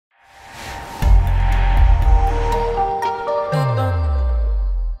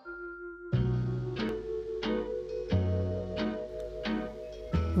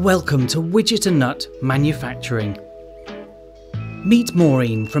Welcome to Widget and Nut Manufacturing. Meet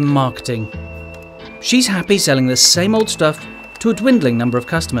Maureen from marketing. She's happy selling the same old stuff to a dwindling number of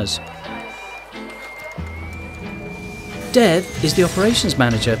customers. Dev is the operations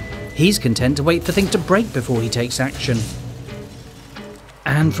manager. He's content to wait for things to break before he takes action.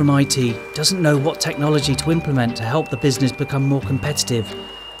 Anne from IT doesn't know what technology to implement to help the business become more competitive,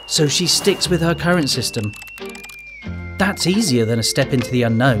 so she sticks with her current system. That's easier than a step into the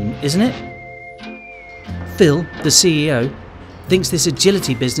unknown, isn't it? Phil, the CEO, thinks this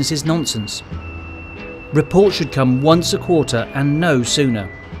agility business is nonsense. Reports should come once a quarter and no sooner.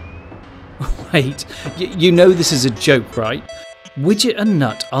 Wait, you know this is a joke, right? Widget and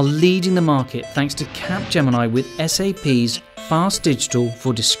Nut are leading the market thanks to Capgemini with SAP's Fast Digital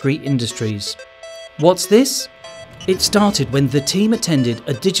for Discrete Industries. What's this? It started when the team attended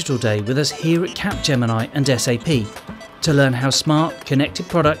a digital day with us here at Capgemini and SAP to learn how smart, connected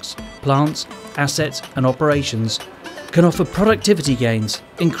products, plants, assets and operations can offer productivity gains,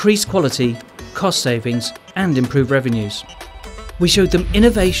 increase quality, cost savings and improve revenues. We showed them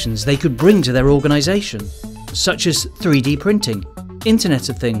innovations they could bring to their organisation, such as 3D printing, Internet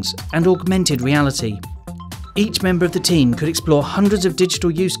of Things and Augmented Reality. Each member of the team could explore hundreds of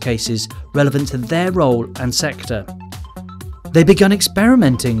digital use cases relevant to their role and sector. They began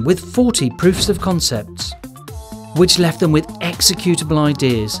experimenting with 40 proofs of concepts, which left them with executable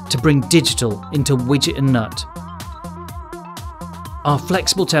ideas to bring digital into Widget and Nut. Our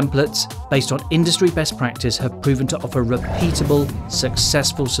flexible templates, based on industry best practice, have proven to offer repeatable,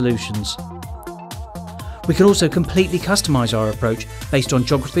 successful solutions. We can also completely customise our approach based on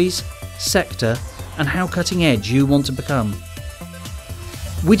geographies, sector, and how cutting edge you want to become.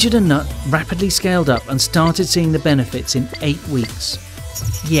 Widget and Nut rapidly scaled up and started seeing the benefits in 8 weeks.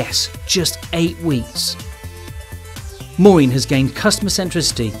 Yes, just 8 weeks. Maureen has gained customer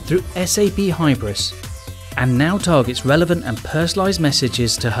centricity through SAP Hybris and now targets relevant and personalised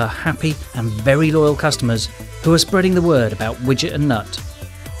messages to her happy and very loyal customers who are spreading the word about Widget and Nut.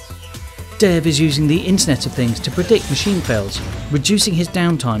 Dev is using the Internet of Things to predict machine fails, reducing his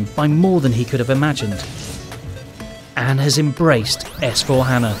downtime by more than he could have imagined. Anne has embraced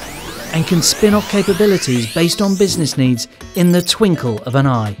S/4HANA and can spin off capabilities based on business needs in the twinkle of an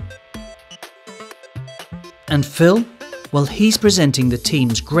eye. And Phil? Well, he's presenting the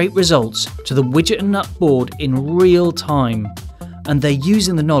team's great results to the Widget and Nut board in real time, and they're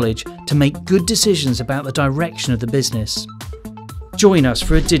using the knowledge to make good decisions about the direction of the business. Join us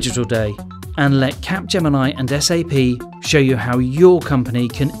for a digital day and let Capgemini and SAP show you how your company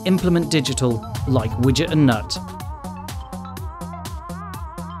can implement digital like Widget and Nut.